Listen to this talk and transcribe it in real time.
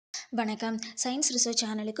வணக்கம். Science research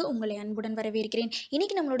சேனலுக்கு உங்களை அன்புடன் வரவேற்கிறேன்.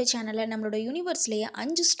 இன்னைக்கு நம்மளோட சேனல்ல நம்மளோட யூனிவர்ஸ்லேயே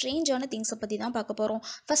 5 ஸ்ட்ரேஞ்சான திங்ஸை பற்றி தான் பார்க்க போகிறோம்.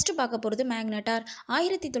 ஃபர்ஸ்ட் பார்க்க போகிறது மேக்னட்டார்.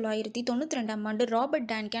 1992ஆம் ஆண்டு ராபர்ட்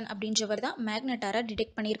டான்கன் அப்படின்றவர் தான் மேக்னட்டாரை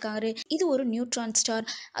டிடெக்ட் பண்ணியிருக்காரு. இது ஒரு நியூட்ரான் ஸ்டார்.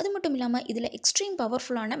 அது மட்டும் இல்லாமல் இதில் எக்ஸ்ட்ரீம்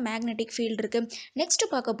பவர்ஃபுல்லான மேக்னெட்டிக் ஃபீல்டு இருக்குது. நெக்ஸ்ட்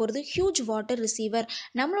பார்க்க போகிறது ஹியூஜ் வாட்டர் ரிசீவர்.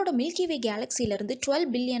 நம்மளோட மில்கி வே கேலக்சியிலேருந்து 12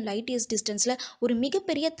 பில்லியன் லைட் இயர்ஸ் டிஸ்டன்ஸில் ஒரு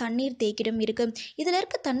மிகப்பெரிய தண்ணீர் தேக்கிடம் இருக்குது. இதில்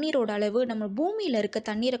இருக்க தண்ணீரோட அளவு நம்ம பூமியில் இருக்க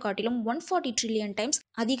தண்ணீரை காட்டிலும் 140 ட்ரில்லியன் டைம்ஸ்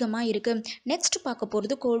அதிகமாக இருக்குது. நெக்ஸ்ட் பார்க்க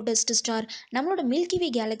போகிறது கோல்டஸ்ட் ஸ்டார். நம்மளோட மில்கி வே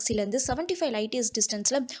கேலக்சிலேருந்து 75 லைட் இயர்ஸ்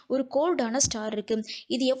டிஸ்டன்ஸில் ஒரு கோல்டான ஸ்டார் இருக்குது.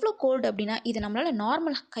 இது எவ்வளோ கோல்டு அப்படின்னா இதை நம்மளால்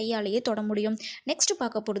நார்மல் கையாலேயே தொட முடியும். நெக்ஸ்ட்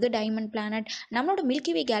பார்க்க போகிறது டைமண்ட் பிளானட். நம்மளோட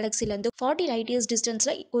மில்கி வே கேலக்சிலேருந்து 40 லைட் இயர்ஸ்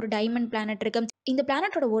டிஸ்டன்ஸில் ஒரு டைமண்ட் பிளானட் இருக்குது. இந்த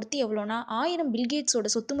பிளானட்டோட ஒர்த்தி எவ்வளோனா 1000 பில்கேட்ஸோட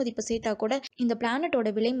சொத்து மதிப்பு சேர்த்தா கூட இந்த பிளானட்டோட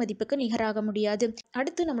விலை மதிப்புக்கு நிகராக முடியாது.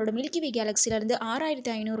 அடுத்து நம்மளோட மில்கி வே கேலக்சிலேருந்து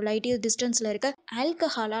 6500 லைட் இயர் டிஸ்டன்ஸில் இருக்க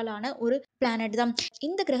ஆல்கஹாலான ஒரு பிளானட் தான்.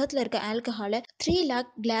 இந்த கிரகத்தில் இருக்க ஆல்கஹாலை 3 லேக்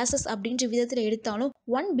கிளாஸஸ் அப்படின்ற விதத்தில் எடுத்தாலும்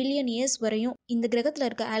 1 பில்லியன் இயர்ஸ் வரையும் இந்த கிரகத்தில்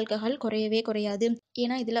இருக்க ஆல்கஹால் குறையவே குறையாது.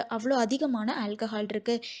 ஏன்னா இதில் அவ்வளோ அதிகமான ஆல்கஹால்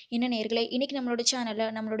இருக்குது. என்ன நேயர்களே, இன்னைக்கு நம்மளோட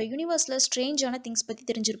சேனலில் நம்மளோட யூனிவர்ஸில் ஸ்ட்ரேஞ்சான திங்ஸ் பற்றி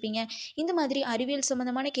தெரிஞ்சிருப்பீங்க. இந்த மாதிரி அறிவியல்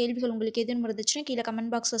சம்பந்தமான கேள்விகள் உங்களுக்கு எதுவும் இருந்துச்சுன்னா கீழே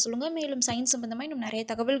கமெண்ட் பாக்ஸில் சொல்லுங்கள். மேலும் சயின்ஸ் சம்பந்தமாக இன்னும் நிறைய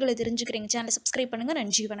தகவல்களை தெரிஞ்சுக்கிறீங்க. சேனலை சப்ஸ்கிரைப் பண்ணுங்கள்.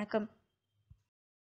 நன்றி, வணக்கம்.